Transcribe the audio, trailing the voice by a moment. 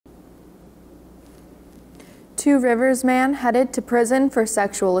Two Rivers man headed to prison for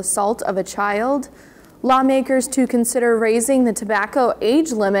sexual assault of a child. Lawmakers to consider raising the tobacco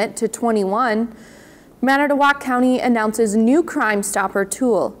age limit to 21. Manitowoc County announces new Crime Stopper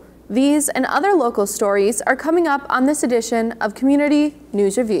tool. These and other local stories are coming up on this edition of Community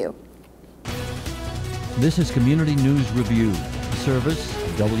News Review. This is Community News Review, a service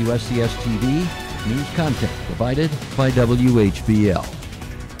of WSCS TV, news content provided by WHBL.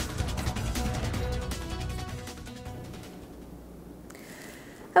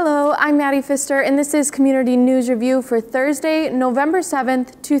 Hello, I'm Maddie Pfister, and this is Community News Review for Thursday, November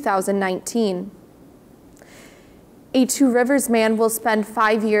 7th, 2019. A Two Rivers man will spend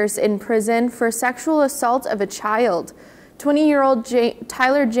 5 years in prison for sexual assault of a child. 20-year-old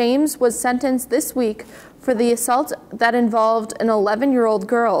Tyler James was sentenced this week for the assault that involved an 11-year-old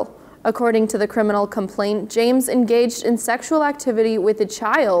girl. According to the criminal complaint, James engaged in sexual activity with a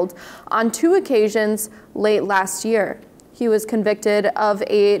child on 2 occasions late last year. He was convicted of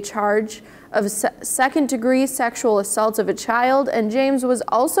a charge of second-degree sexual assault of a child, and James was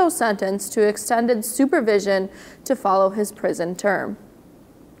also sentenced to extended supervision to follow his prison term.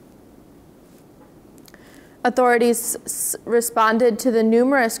 Authorities responded to the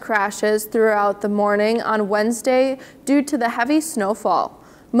numerous crashes throughout the morning on Wednesday due to the heavy snowfall.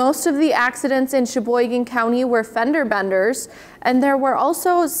 Most of the accidents in Sheboygan County were fender benders, and there were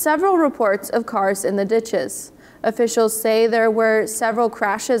also several reports of cars in the ditches. Officials say there were several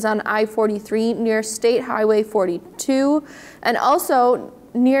crashes on I-43 near State Highway 42 and also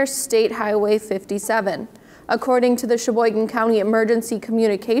near State Highway 57. According to the Sheboygan County Emergency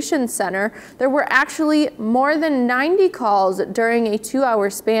Communications Center, there were actually more than 90 calls during a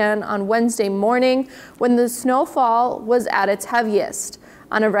 2-hour span on Wednesday morning when the snowfall was at its heaviest.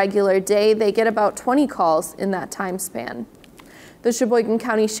 On a regular day, they get about 20 calls in that time span. The Sheboygan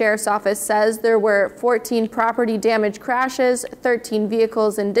County Sheriff's Office says there were 14 property damage crashes, 13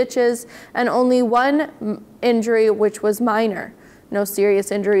 vehicles in ditches, and only 1 injury, which was minor. No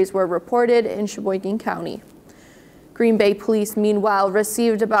serious injuries were reported in Sheboygan County. Green Bay Police, meanwhile,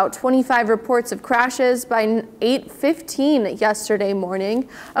 received about 25 reports of crashes by 8:15 yesterday morning.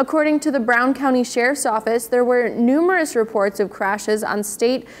 According to the Brown County Sheriff's Office, there were numerous reports of crashes on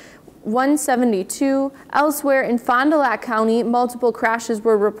State 172. Elsewhere in Fond du Lac County, multiple crashes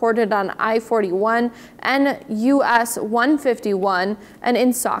were reported on I-41 and US 151 and in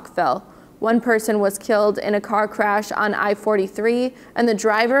Saukville. 1 person was killed in a car crash on I-43, and the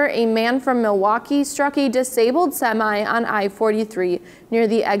driver, a man from Milwaukee, struck a disabled semi on I-43 near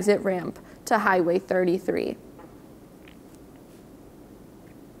the exit ramp to Highway 33.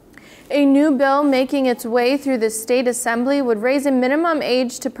 A new bill making its way through the state assembly would raise a minimum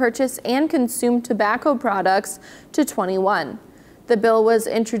age to purchase and consume tobacco products to 21. The bill was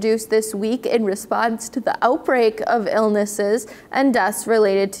introduced this week in response to the outbreak of illnesses and deaths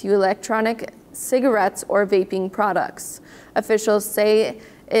related to electronic cigarettes or vaping products. Officials say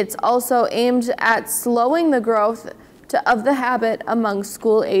it's also aimed at slowing the growth of the habit among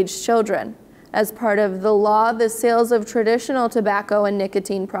school-aged children. As part of the law, the sales of traditional tobacco and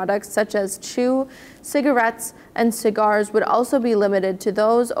nicotine products such as chew, cigarettes, and cigars would also be limited to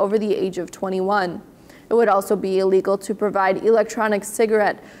those over the age of 21. It would also be illegal to provide electronic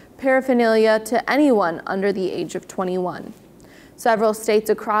cigarette paraphernalia to anyone under the age of 21. Several states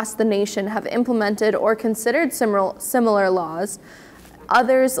across the nation have implemented or considered similar laws.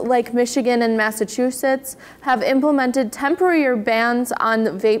 Others, like Michigan and Massachusetts, have implemented temporary bans on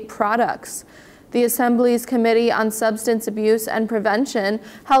vape products. The Assembly's Committee on Substance Abuse and Prevention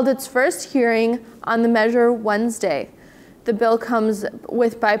held its first hearing on the measure Wednesday. The bill comes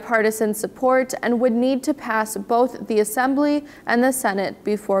with bipartisan support and would need to pass both the Assembly and the Senate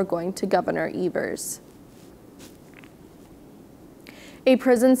before going to Governor Evers. A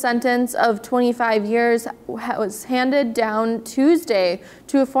prison sentence of 25 years was handed down Tuesday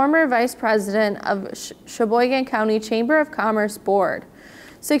to a former vice president of Sheboygan County Chamber of Commerce Board.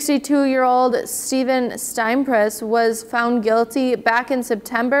 62-year-old Stephen Steinpress was found guilty back in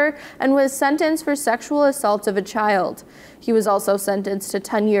September and was sentenced for sexual assault of a child. He was also sentenced to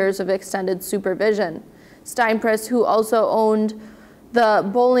 10 years of extended supervision. Steinpress, who also owned the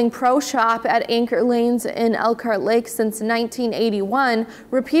Bowling Pro Shop at Anchor Lanes in Elkhart Lake since 1981,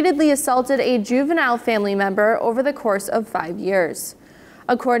 repeatedly assaulted a juvenile family member over the course of 5 years.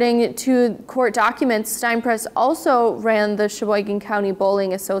 According to court documents, Steinpress also ran the Sheboygan County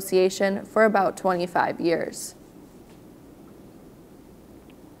Bowling Association for about 25 years.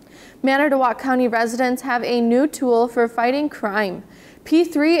 Manitowoc County residents have a new tool for fighting crime.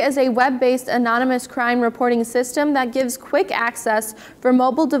 P3 is a web-based anonymous crime reporting system that gives quick access for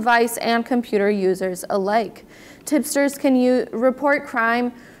mobile device and computer users alike. Tipsters can report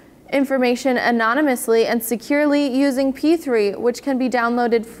crime information anonymously and securely using P3, which can be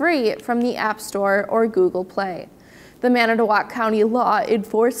downloaded free from the App Store or Google Play. The Manitowoc County law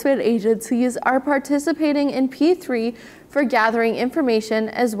enforcement agencies are participating in P3 for gathering information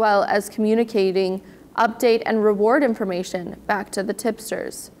as well as communicating update and reward information back to the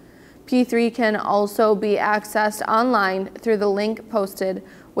tipsters. P3 can also be accessed online through the link posted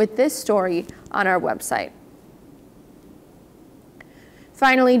with this story on our website.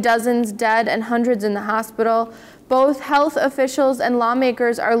 Finally, dozens dead and hundreds in the hospital. Both health officials and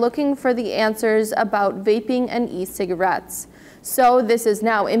lawmakers are looking for the answers about vaping and e-cigarettes. So this has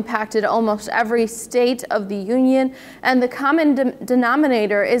now impacted almost every state of the union, and the common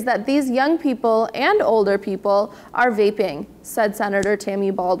denominator is that these young people and older people are vaping, said Senator Tammy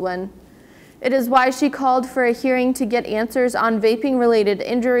Baldwin. It is why she called for a hearing to get answers on vaping-related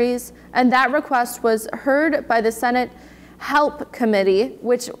injuries, and that request was heard by the Senate Help Committee,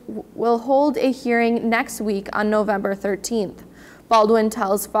 which will hold a hearing next week on November 13th. Baldwin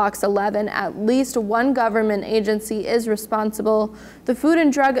tells Fox 11 at least one government agency is responsible. The Food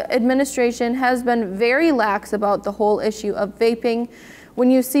and Drug Administration has been very lax about the whole issue of vaping.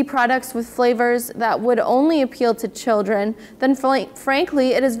 When you see products with flavors that would only appeal to children, then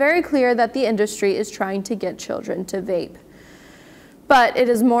frankly, it is very clear that the industry is trying to get children to vape. But it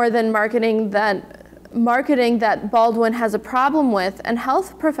is more than marketing that Baldwin has a problem with, and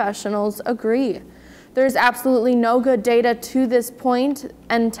health professionals agree. There's absolutely no good data to this point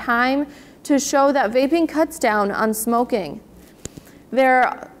and time to show that vaping cuts down on smoking. There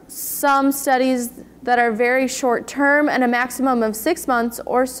are some studies that are very short term and a maximum of 6 months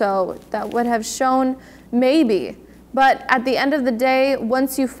or so that would have shown maybe. But at the end of the day,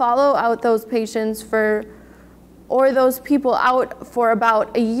 once you follow out those patients or those people out for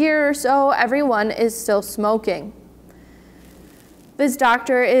about a year or so, everyone is still smoking. This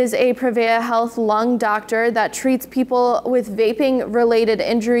doctor is a Prevea Health lung doctor that treats people with vaping-related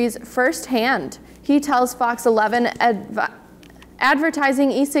injuries firsthand. He tells Fox 11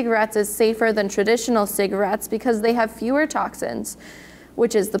 advertising e-cigarettes is safer than traditional cigarettes because they have fewer toxins,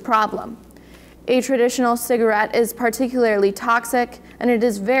 which is the problem. A traditional cigarette is particularly toxic, and it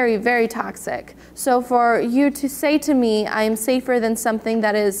is very, very toxic. So for you to say to me, I am safer than something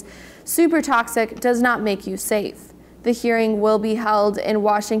that is super toxic, does not make you safe. The hearing will be held in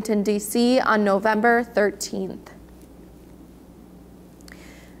Washington, D.C. on November 13th.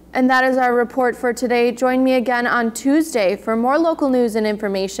 And that is our report for today. Join me again on Tuesday for more local news and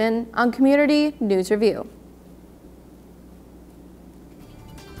information on Community News Review.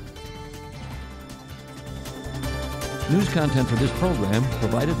 News content for this program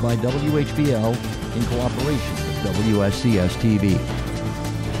provided by WHBL in cooperation with WSCS TV.